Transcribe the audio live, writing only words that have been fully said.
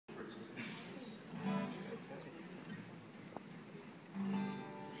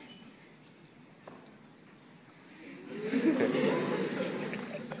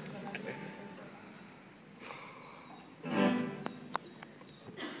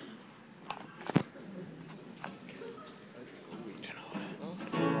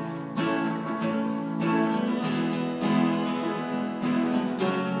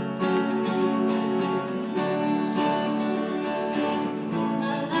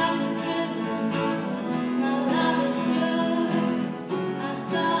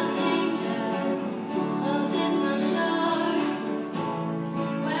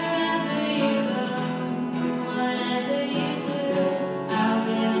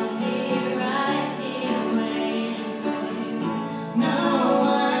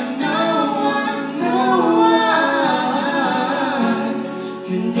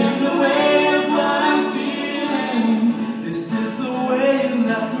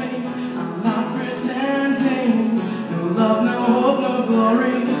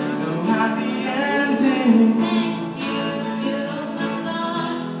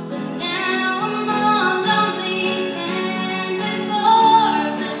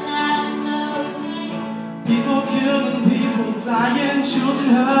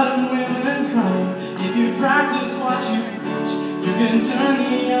and turn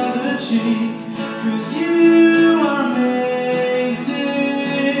the other cheek, 'cause you are amazing.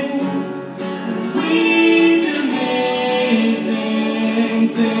 We do amazing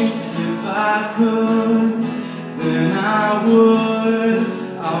things. If I could, then I would.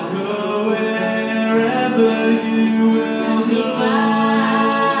 I'll go wherever you will go. Why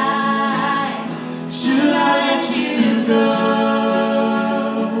should I let you go?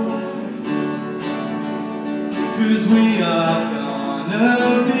 'Cause we are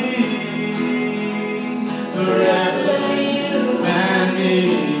gonna be forever, you and me.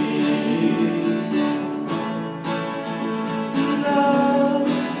 Love,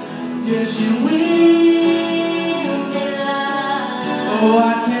 yes you will be loved. Oh,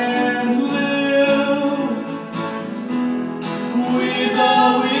 I can't live with or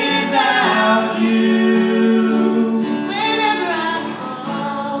without you. Whenever I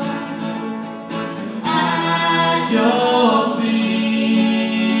fall Your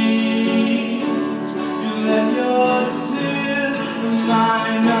feet, you let your tears,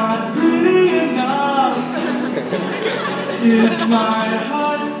 mine not pretty enough. Is my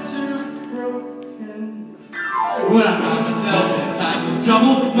heart too broken? When I find myself in times of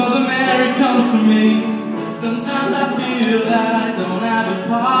trouble, Mother Mary comes to me. Sometimes I feel that I don't have a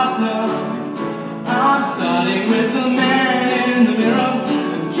partner. I'm starting with the man in the mirror.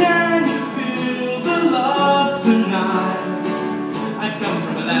 Can you feel the love tonight? I come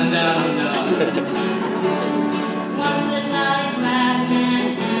from a land down under. once a jolly swag man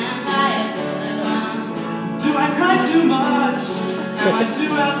can't buy a bullet one. Do I cry too much? Am I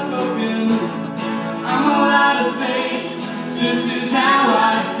too outspoken? I'm all out of faith. This is how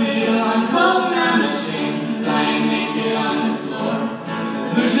I feel. I'm cold and I'm ashamed, lying naked on the floor.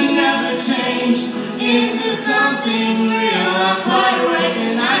 Vision never changed into something real. I'm quite awake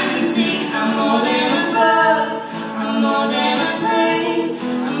and I can see I'm more than